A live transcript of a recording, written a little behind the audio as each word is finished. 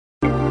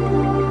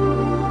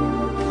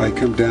I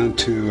come down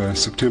to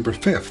September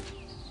 5th,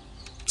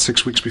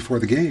 6 weeks before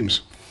the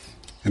games.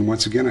 And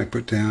once again I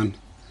put down,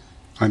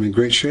 I'm in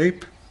great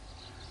shape,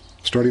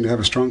 starting to have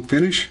a strong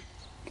finish,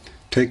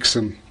 take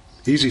some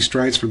easy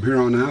strides from here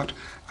on out.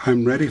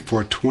 I'm ready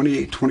for a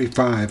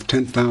 28:25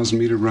 10,000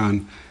 meter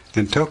run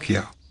in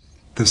Tokyo.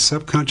 The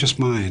subconscious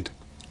mind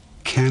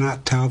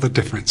cannot tell the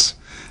difference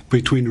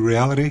between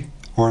reality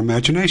or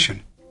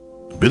imagination.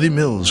 Billy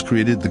Mills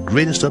created the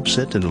greatest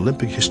upset in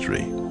Olympic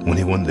history when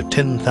he won the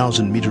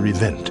 10,000 meter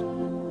event.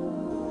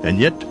 And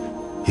yet,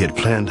 he had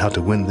planned how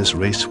to win this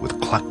race with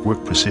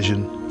clockwork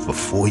precision for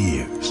 4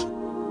 years.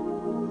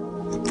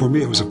 For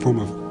me, it was a form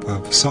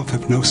of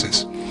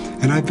self-hypnosis,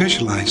 and I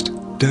visualized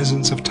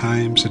dozens of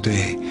times a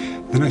day.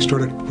 Then I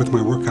started with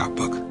my workout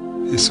book.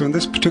 So in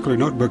this particular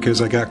notebook,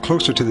 as I got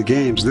closer to the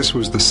games, this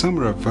was the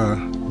summer of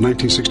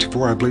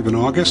 1964, I believe in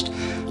August,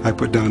 I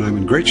put down, I'm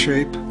in great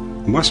shape,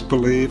 must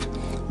believe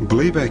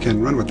I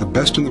can run with the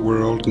best in the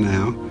world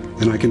now,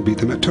 and I can beat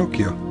them at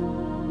Tokyo.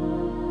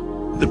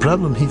 The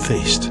problem he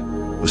faced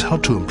was how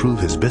to improve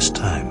his best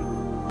time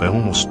by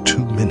almost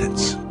 2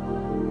 minutes.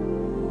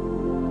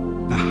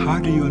 Now, how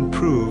do you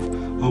improve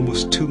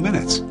almost 2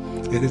 minutes?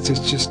 It's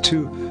just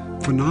too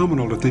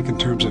phenomenal to think in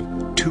terms of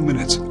 2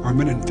 minutes or a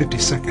minute and 50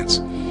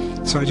 seconds.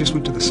 So I just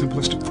went to the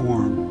simplest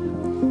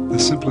form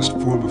of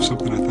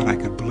something I thought I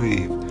could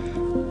believe.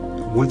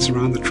 Once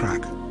around the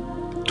track,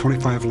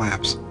 25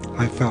 laps,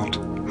 I felt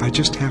I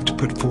just have to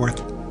put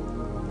forth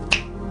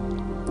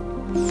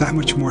that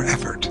much more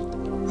effort,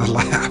 a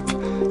lap,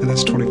 and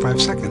that's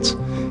 25 seconds.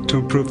 To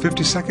improve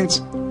 50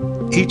 seconds,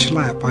 each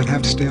lap I'd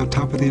have to stay on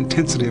top of the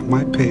intensity of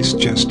my pace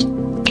and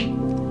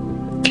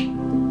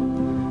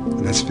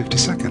that's 50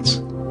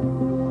 seconds.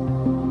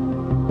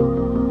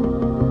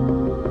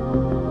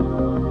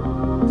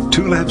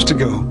 2 laps to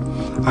go.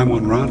 I'm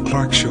on Ron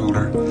Clark's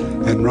shoulder,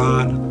 and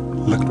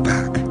Ron looked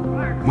back.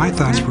 My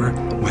thoughts were,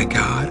 my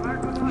God,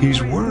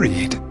 he's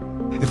worried.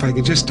 If I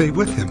could just stay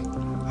with him,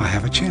 I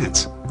have a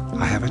chance.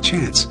 I have a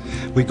chance.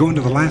 We go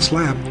into the last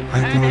lap. I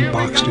had Ron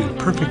boxed in,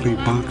 perfectly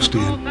boxed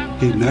in.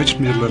 He nudged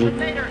me a little.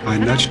 I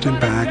nudged him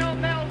back,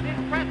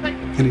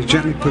 and he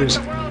gently put his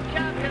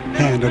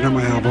hand under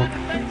my elbow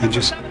and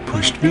just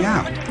pushed me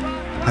out.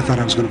 I thought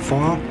I was going to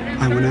fall.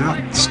 I went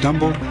out,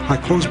 stumbled. I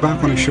closed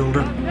back on his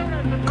shoulder.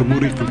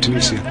 Kamuri from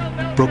Tunisia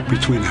broke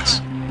between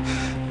us.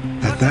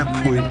 At that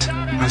point,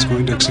 I was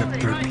going to accept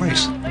 3rd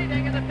place.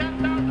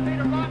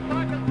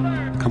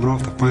 Coming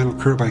off the final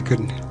curve, I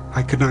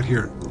could not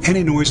hear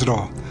any noise at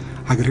all.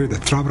 I could hear the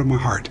throbbing of my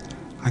heart.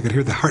 I could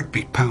hear the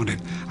heartbeat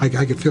pounding. I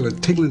could feel a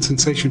tingling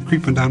sensation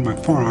creeping down my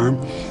forearm,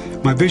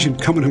 my vision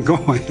coming and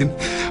going,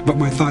 but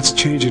my thoughts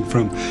changing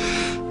from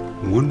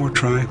one more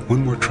try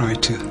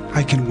to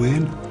I can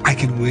win, I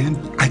can win,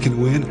 I can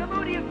win.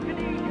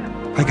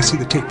 I could see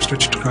the tape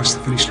stretched across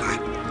the finish line.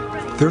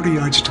 30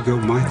 yards to go,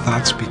 my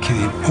thoughts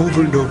became,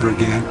 over and over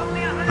again,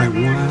 I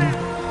won,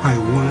 I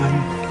won,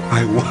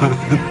 I won,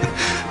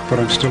 but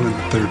I'm still in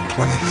 3rd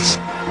place.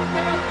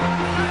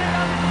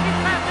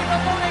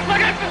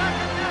 Look at Mills!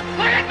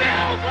 Look at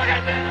Mills! Look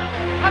at Mills!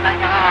 Oh my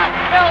God!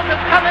 Mills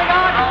is coming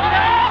on!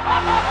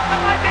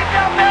 It might be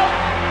Bill Mills!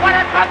 What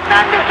a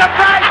tremendous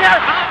surprise here!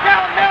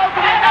 Bill Mills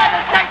of the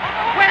United States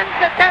wins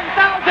the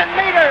 10,000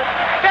 meters!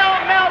 Bill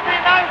Mills of the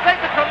United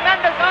States, a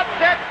tremendous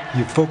upset!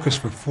 You focus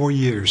for 4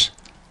 years,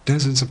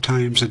 dozens of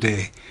times a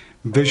day,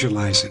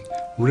 visualizing,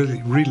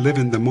 really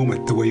reliving the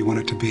moment the way you want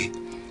it to be.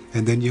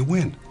 And then you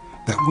win.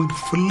 That one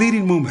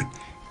fleeting moment,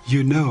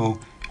 you know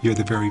you're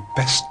the very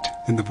best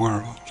in the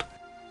world.